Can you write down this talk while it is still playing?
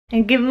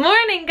And good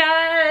morning,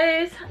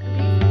 guys!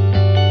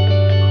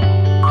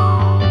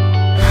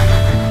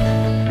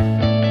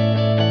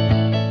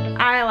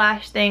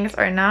 Eyelash things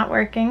are not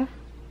working.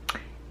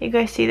 You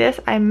guys see this?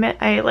 I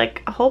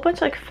like a whole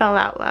bunch like fell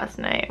out last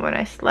night when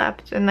I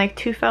slept, and like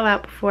 2 fell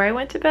out before I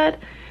went to bed.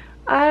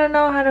 I don't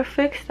know how to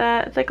fix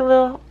that. It's like a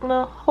little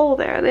hole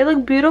there. They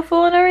look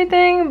beautiful and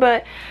everything,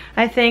 but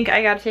I think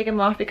I gotta take them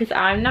off because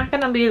I'm not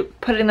gonna be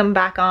putting them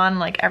back on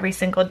like every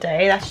single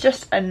day. That's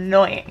just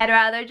annoying. I'd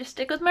rather just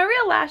stick with my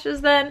real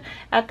lashes then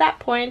at that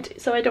point,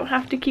 so I don't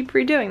have to keep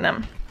redoing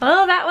them.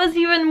 Well, that was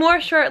even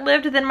more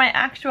short-lived than my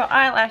actual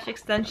eyelash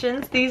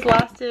extensions. These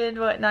lasted,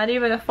 what, not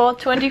even a full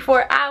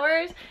 24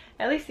 hours?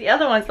 At least the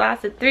other ones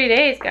lasted 3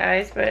 days,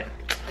 guys, but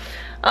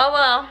oh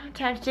well,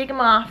 time to take them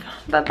off.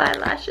 Bye-bye,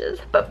 lashes.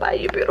 Bye-bye,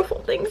 you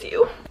beautiful things,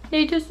 you.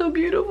 They're just so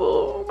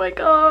beautiful. Oh my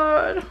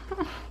god.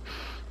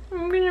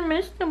 I'm gonna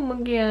miss them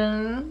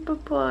again.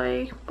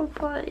 Bye-bye.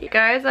 Bye-bye.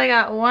 Guys, I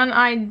got one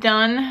eye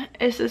done.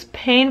 This is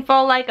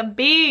painful like a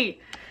bee.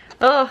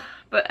 Ugh.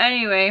 But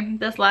anyway,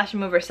 this lash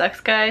remover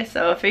sucks, guys.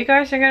 So if you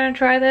guys are gonna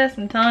try this,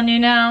 I'm telling you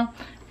now,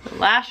 the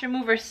lash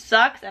remover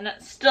sucks and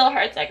it still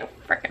hurts like a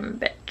freaking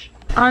bitch.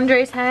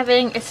 Andre's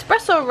having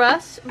espresso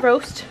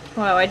roast.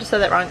 Wow, I just said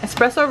that wrong.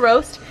 Espresso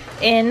roast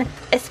in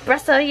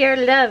Espresso Your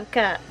Love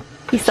cup.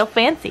 He's so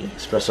fancy.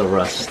 Espresso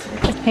rust.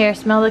 Here,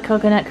 smell the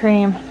coconut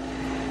cream.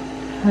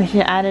 We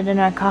should add it in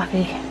our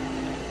coffee.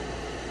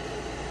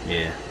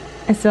 Yeah.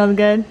 It smells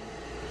good.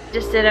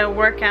 Just did a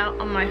workout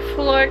on my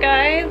floor,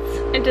 guys.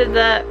 I did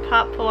the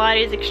Pop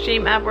Pilates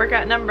Extreme Ab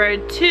workout number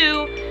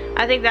 2.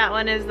 I think that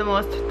one is the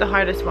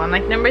hardest one.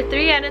 Like number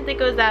 3, I didn't think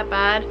it was that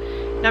bad.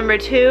 Number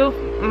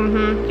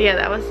 2, yeah,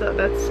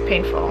 that's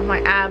painful. My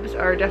abs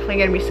are definitely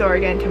gonna be sore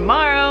again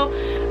tomorrow.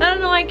 I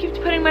don't know why I keep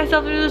putting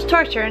myself through this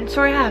torture and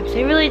sore abs.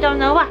 I really don't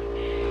know why.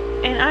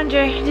 And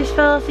Andre just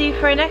fell asleep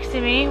right next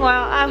to me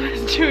while I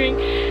was doing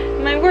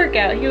my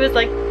workout. He was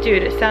like,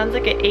 dude, it sounds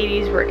like an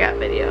 80s workout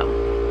video.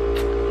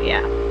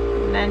 Yeah,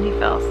 and then he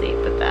fell asleep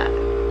with that.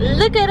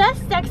 Look at us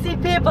sexy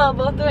people,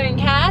 both wearing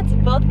hats,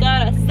 both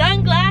got our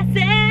sunglasses.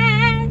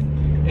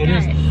 It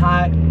is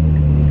hot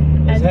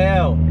as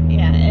hell.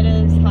 Yeah, it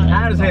is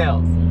hot as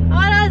hell.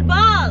 Hot as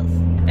balls.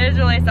 It is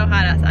really so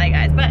hot outside,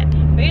 guys, but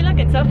we're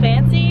looking so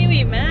fancy.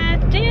 We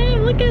matched. Yeah,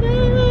 look at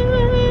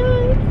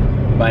us.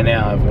 By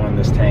now, I've worn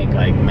this tank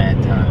like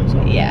mad times.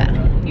 Yeah,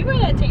 you wear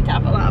that tank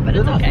top a lot, but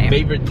it's okay.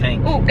 Favorite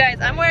tank. Oh, guys,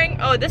 I'm wearing.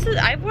 Oh,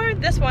 I've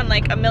worn this one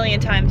like a million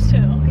times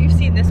too. You've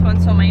seen this one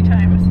so many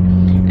times.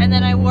 And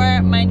then I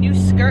wore my new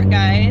skirt,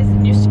 guys.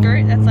 New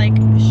skirt that's like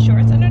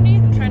shorts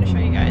underneath. I'm trying to show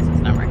you guys. It's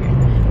not working.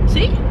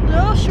 See,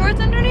 little shorts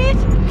underneath.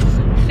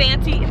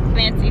 Fancy,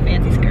 fancy,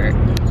 fancy skirt.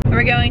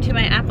 We're going to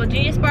my Apple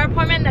Genius Bar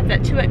appointment. That's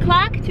at 2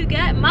 o'clock to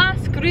get my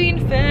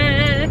screen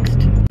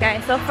fixed.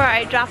 Guys, so far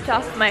I dropped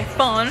off my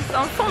phone, so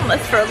I'm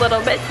phoneless for a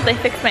little bit till they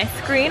fix my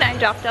screen. I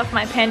dropped off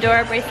my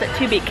Pandora bracelet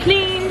to be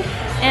cleaned,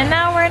 and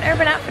now we're in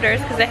Urban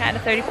Outfitters because they had a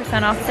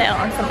 30% off sale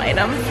on some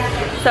items.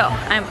 So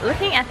I'm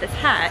looking at this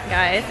hat,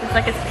 guys. It's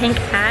like a pink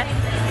hat.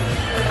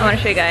 I want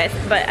to show you guys,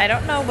 but I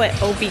don't know what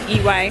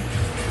OBEY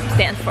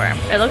stands for.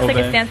 It looks like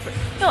it stands for.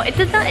 No, it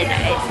does not.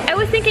 I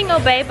was thinking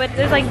obey, but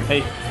there's like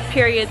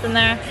periods in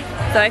there.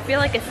 So I feel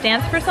like it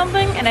stands for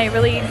something, and I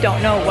really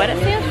don't know what it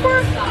stands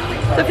for.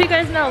 So if you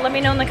guys know, let me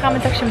know in the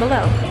comment section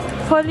below.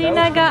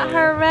 Paulina got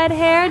her red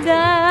hair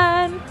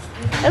done.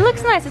 It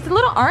looks nice. It's a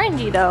little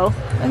orangey though.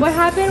 What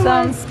happened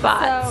was,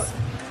 spots. So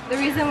the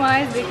reason why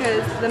is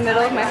because the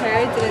middle of my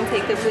hair didn't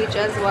take the bleach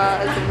as well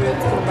as the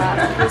roots to the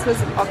bottom. This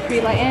was all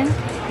pre-lightened.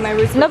 My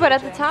roots. No, but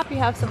at the top you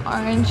have some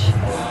orange.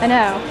 I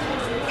know.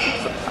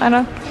 I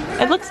know.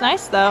 It looks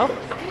nice though.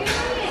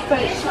 But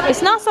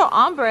it's not so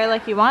ombre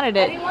like you wanted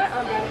it. I didn't want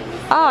ombre.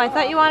 Oh, I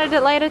thought you wanted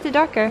it lighter to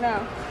darker.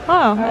 No.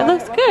 Oh, it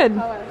looks good.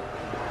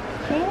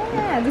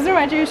 Yeah, this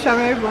reminds you of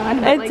strawberry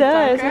blonde. It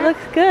does. It looks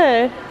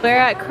good. We're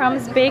at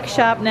Crumb's Bake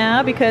Shop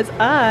now because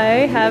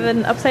I have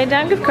an upside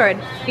down gift card.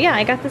 Yeah,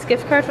 I got this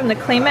gift card from the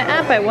Claim It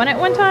app. I won it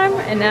one time,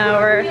 and now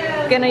we're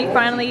gonna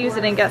finally use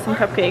it and get some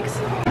cupcakes.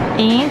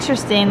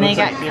 Interesting, they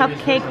got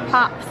cupcake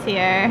pops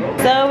here.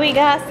 So we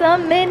got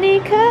some mini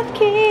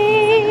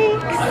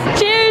cupcakes.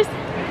 Cheers!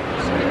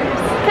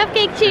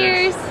 Cupcake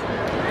cheers!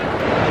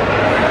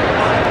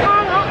 I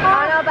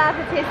don't know about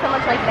if it tastes so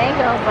much like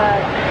mango,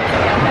 but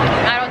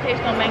I don't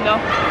taste no mango.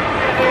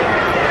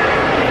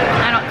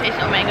 I don't taste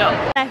no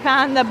mango. I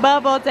found the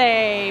bubble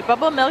tea.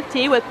 Bubble milk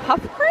tea with puff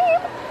cream?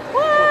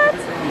 What?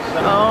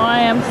 Oh, I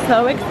am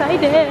so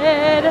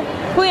excited.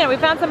 Paulina, we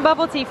found some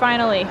bubble tea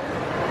finally.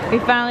 We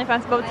finally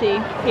found some bubble tea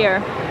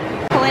here.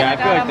 Paulina Yeah, I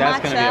feel like that's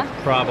matcha. gonna be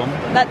a problem.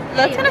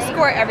 That's gonna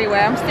squirt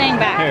everywhere. I'm staying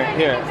back.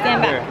 Here.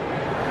 Stand back.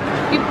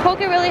 You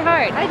poke it really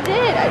hard. I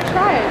did. I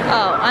tried.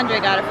 Oh, Andre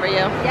got it for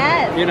you.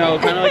 Yes. You know,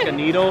 kind of like a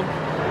needle.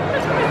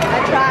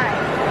 I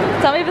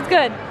tried. Tell me if it's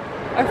good.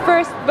 Our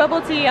first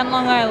bubble tea on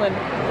Long Island.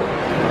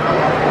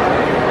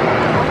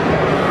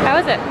 How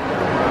is it?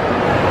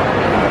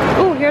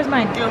 Ooh, here's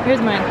mine.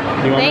 Here's mine.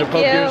 You want me to Thank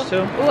poke you. yours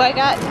too? Ooh, I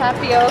got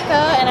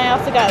tapioca and I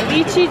also got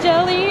lychee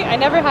jelly. I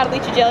never had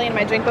lychee jelly in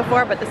my drink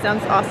before, but this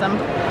sounds awesome.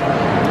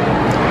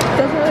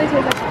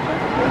 taste like matcha?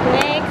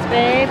 Thanks,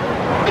 babe.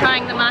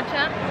 Trying the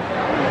matcha.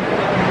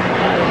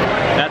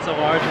 That's a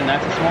large and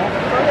that's a small? Oh,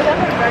 they're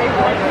definitely very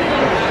good.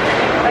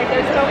 Like,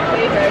 there's no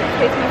flavor. It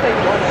tastes like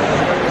water.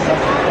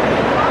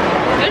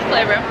 Good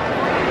flavor.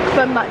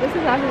 But this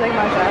is actually like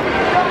matcha.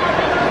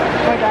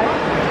 Oh my god.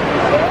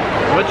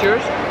 What's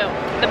yours? So,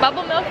 the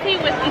bubble milk tea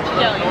with lychee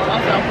jelly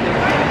also.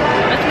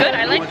 That's good.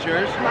 I like What's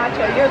yours?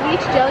 Matcha. Your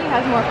lychee jelly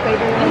has more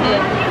flavor than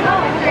yours.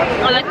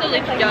 I like the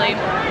lychee jelly.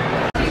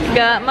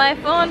 Got my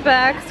phone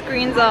back,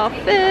 screen's all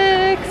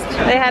fixed.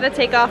 They had to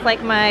take off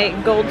like my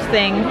gold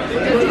thing.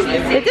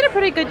 They did a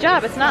pretty good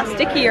job. It's not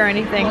sticky or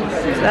anything,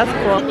 so that's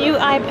cool. The new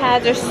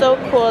iPads are so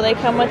cool. They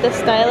come with the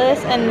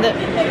stylus and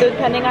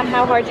depending on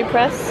how hard you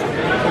press,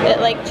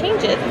 it like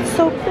changes. It's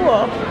so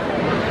cool.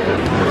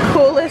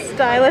 Coolest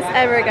stylus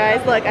ever,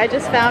 guys. Look, I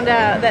just found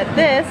out that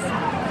this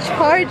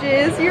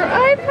charges your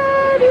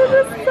iPad. It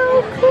was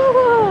so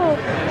cool.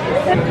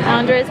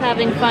 Andre's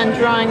having fun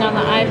drawing on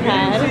the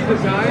iPad.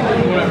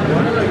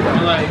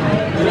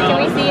 Can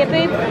we see it,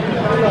 babe?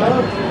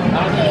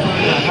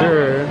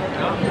 Sure.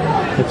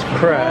 It's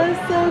crap.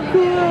 That's so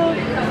cool.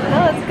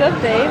 Oh, it's good,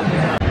 babe.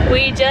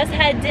 We just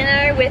had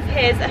dinner with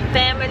his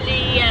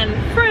family and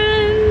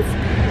friends.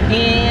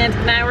 And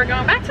now we're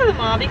going back to the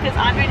mall because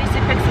Andre needs to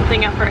pick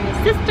something up for his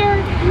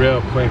sister.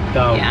 Real quick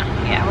though. Yeah,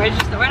 we're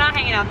not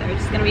hanging out there.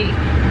 It's just gonna be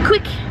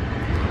quickie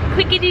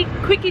doodle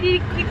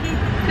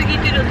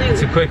doo.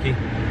 It's a quickie.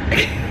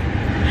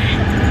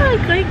 It's not a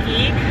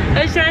quickie.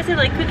 I was trying to say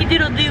like quickie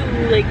doodle doo,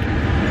 like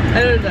I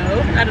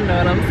don't know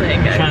what I'm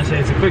saying, guys. I'm trying to say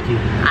it's a quickie.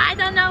 I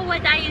don't know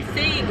what I is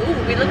saying. Ooh,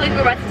 we look like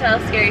we're about to tell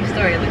a scary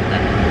story. Look at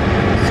that.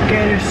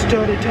 Scary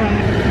story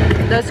time.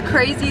 There's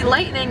crazy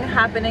lightning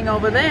happening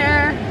over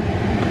there.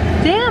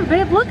 Damn,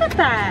 babe, look at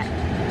that.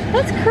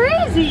 That's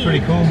crazy.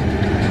 Pretty cool.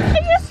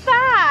 Can you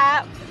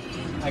stop?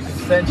 I can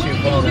sense you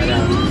pulling that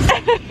out.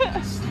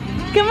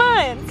 Come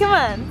on.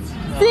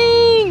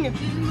 Sing.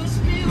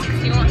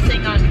 You won't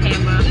sing on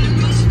camera.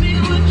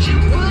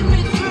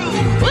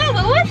 Whoa,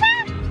 what was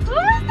that? What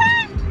was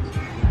that?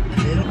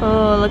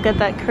 Oh, look at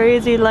that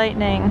crazy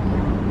lightning.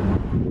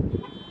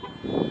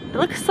 It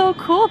looks so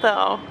cool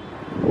though.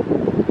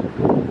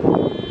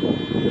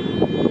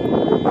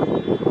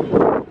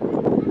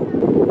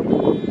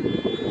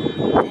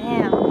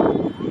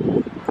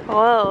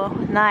 Whoa,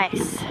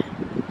 nice.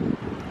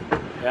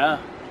 Yeah.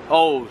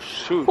 Oh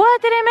shoot. What?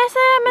 Did I miss it?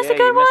 I missed a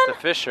good you missed one? the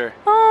fisher.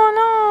 Oh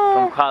no.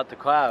 From cloud to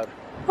cloud.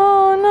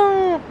 Oh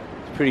no.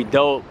 It's pretty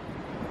dope.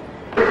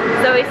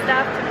 So we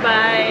stopped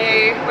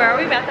by, where are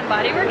we? Bath and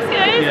Body Works,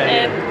 guys? Yeah,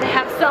 And they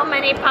have so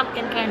many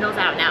pumpkin candles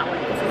out now.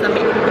 This is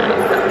amazing, guys.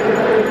 So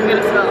I'm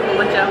gonna smell a whole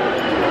bunch of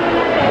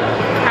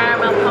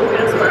caramel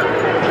pumpkin swirl.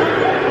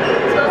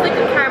 It smells like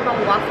a caramel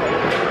waffle.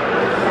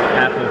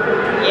 Apple.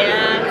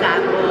 Yeah, it's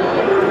apple.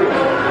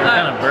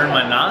 Kind of burned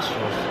my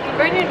nostrils.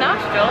 Burn your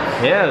nostrils.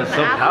 Yeah, it's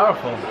so Apple.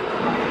 powerful.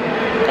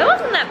 It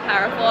wasn't that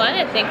powerful. I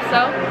didn't think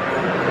so.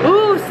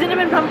 Ooh,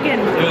 cinnamon pumpkin.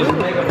 It was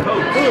like a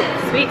poach. Ooh,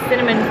 sweet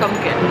cinnamon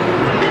pumpkin.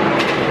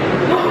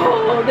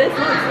 Oh, this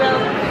one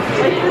smells.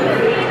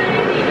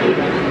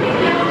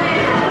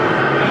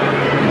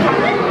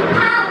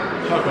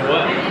 Chocolate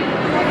what?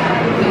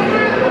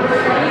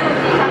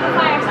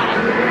 Fireside.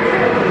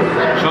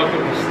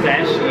 Chocolate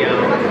pistachio.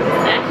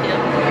 Pistachio.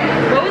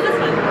 What was this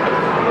one?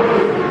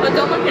 Oh,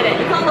 don't look at it.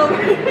 It's all over.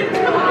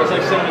 It's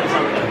like cinnamon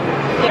something.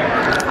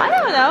 I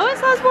don't know. It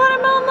says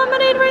watermelon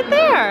lemonade right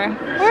there.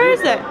 Where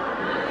is it?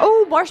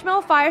 Oh,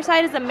 marshmallow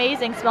fireside is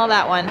amazing. Smell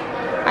that one.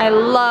 I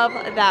love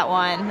that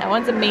one. That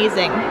one's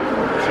amazing.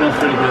 It smells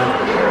pretty good.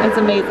 It's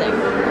amazing.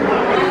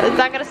 Is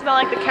that gonna smell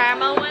like the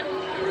caramel one?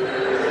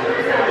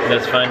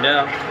 Let's find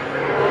out.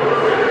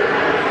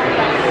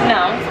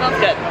 No, it smells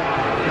good.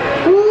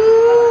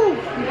 Woo!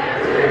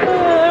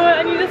 Oh,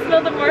 I need to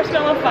smell the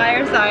marshmallow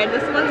fireside.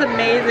 This one's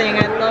amazing.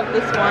 I love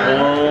this one.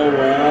 Oh,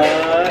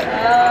 what?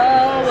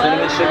 Oh,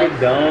 Cinnamon sugar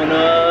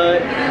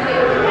donut.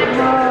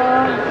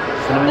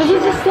 This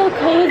is just so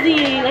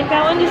cozy. Like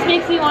that one just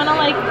makes me want to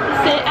like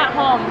sit at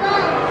home.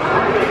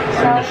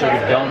 Cinnamon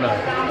sugar donut.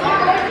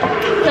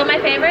 So my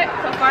favorite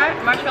so far,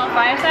 marshmallow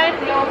fireside,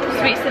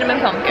 sweet cinnamon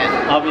pumpkin.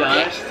 I'll be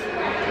honest.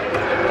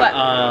 What? I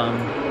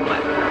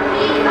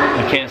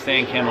can't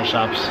stand candle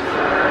shops.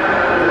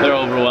 They're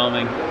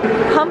overwhelming.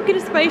 Pumpkin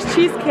spice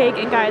cheesecake,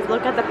 and guys,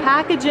 look at the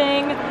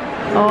packaging.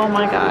 Oh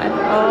my god.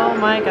 Oh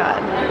my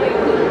god.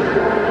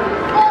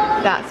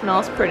 That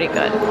smells pretty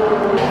good.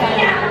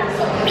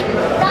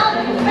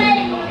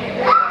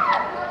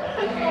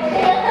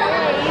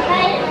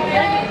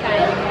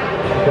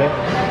 Okay.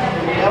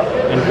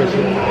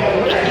 Interesting.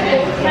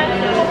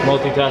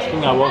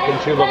 Multitasking. I walk and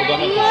chew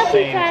bubblegum at the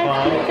same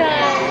time.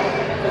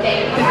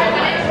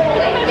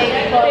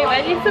 Wait,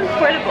 I need some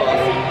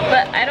portables,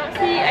 but I don't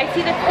see, I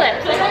see the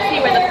clips, I don't see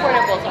where the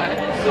portables are.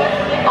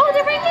 Oh,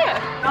 they're right there.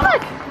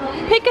 Look.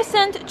 Pick a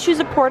scent, choose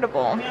a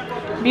portable.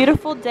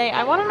 Beautiful day.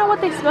 I want to know what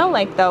they smell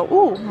like though.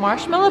 Ooh,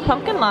 marshmallow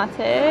pumpkin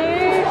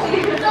latte.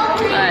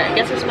 Alright, I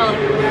guess we're smelling.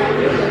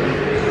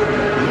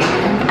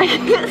 I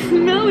can't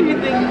smell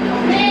anything.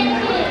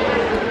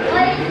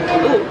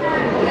 Ooh.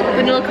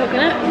 Vanilla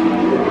coconut.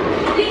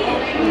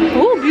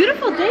 Ooh,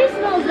 beautiful day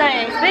smells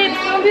nice. Babe,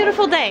 smell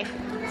beautiful day.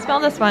 Smell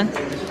this one.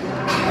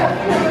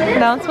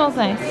 That one smells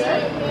nice.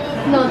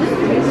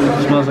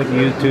 It smells like a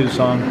U2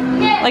 song.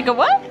 Like a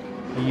what?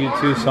 A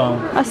U2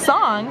 song. A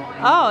song?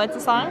 Oh, it's a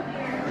song?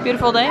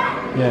 Beautiful day?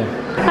 Yeah.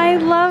 I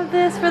love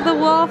this for the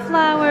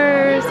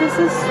wallflowers. This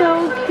is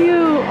so cute.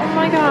 Oh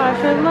my gosh,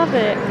 I love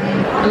it.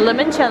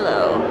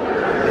 Limoncello.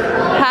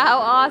 How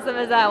awesome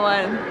is that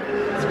one?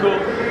 It's cool.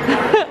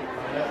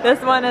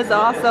 This one is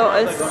also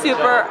a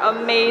super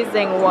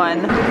amazing one.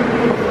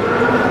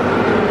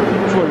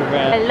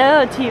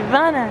 Hello,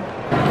 Tivana.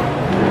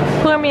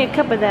 Pour me a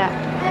cup of that.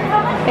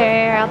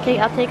 Here, I'll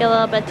take a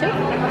little bit too.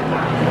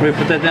 Wait,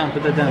 put that down,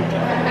 put that down.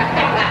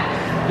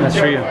 That's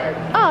for you.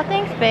 Oh,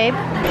 thanks, babe.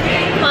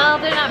 Well,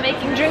 they're not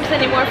making drinks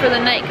anymore for the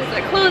night because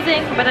they're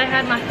closing, but I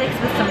had my fix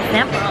with some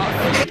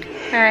samples.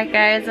 Alright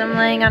guys, I'm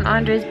laying on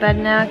Andre's bed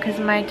now because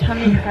my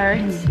tummy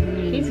hurts.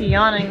 He's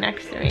yawning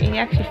next to me. He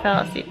actually fell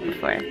asleep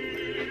before.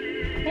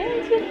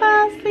 Did you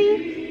fall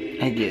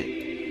asleep? I did.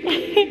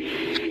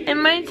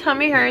 And my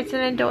tummy hurts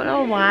and I don't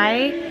know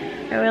why.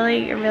 I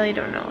really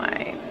don't know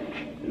why.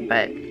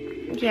 But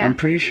yeah. I'm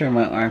pretty sure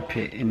my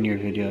armpit in your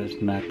video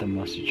is not the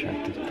most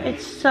attractive thing.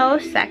 It's so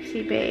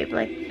sexy, babe.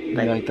 Like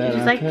like that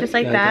just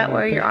like that,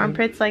 where your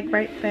armpit's like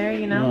right there,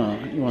 you know?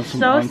 No, you want some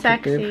so armpit,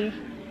 sexy. babe?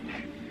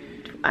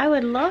 I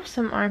would love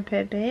some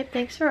armpit, babe.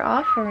 Thanks for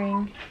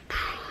offering.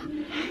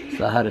 It's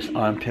the hottest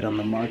armpit on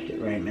the market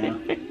right now.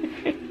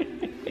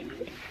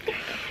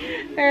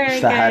 Alright,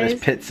 it's the guys.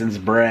 hottest pit since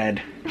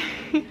bread.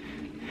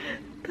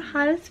 The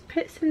hottest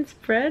pit since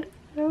bread?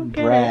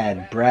 Okay.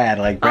 Brad,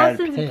 like Brad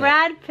Pitt. Pitt.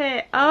 Brad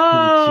Pitt.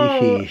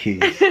 Oh.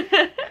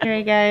 Jeez.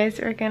 Alright guys,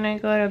 we're gonna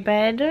go to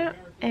bed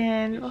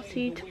and we'll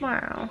see you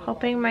tomorrow.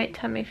 Hoping my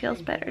tummy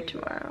feels better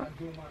tomorrow.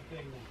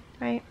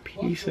 Right?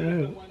 Peace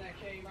out.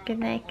 Good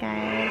night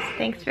guys.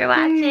 Thanks for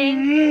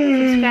watching.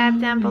 Subscribe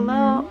down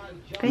below.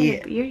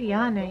 Babe, you're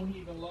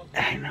yawning.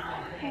 I know.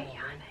 You're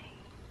yawning.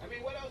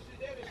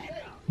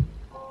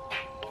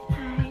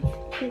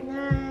 Good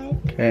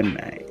night. Good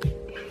night.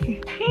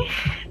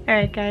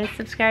 Alright guys,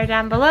 subscribe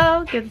down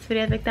below, give this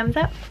video a big thumbs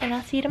up, and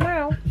I'll see you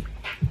tomorrow.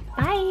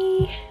 Bye!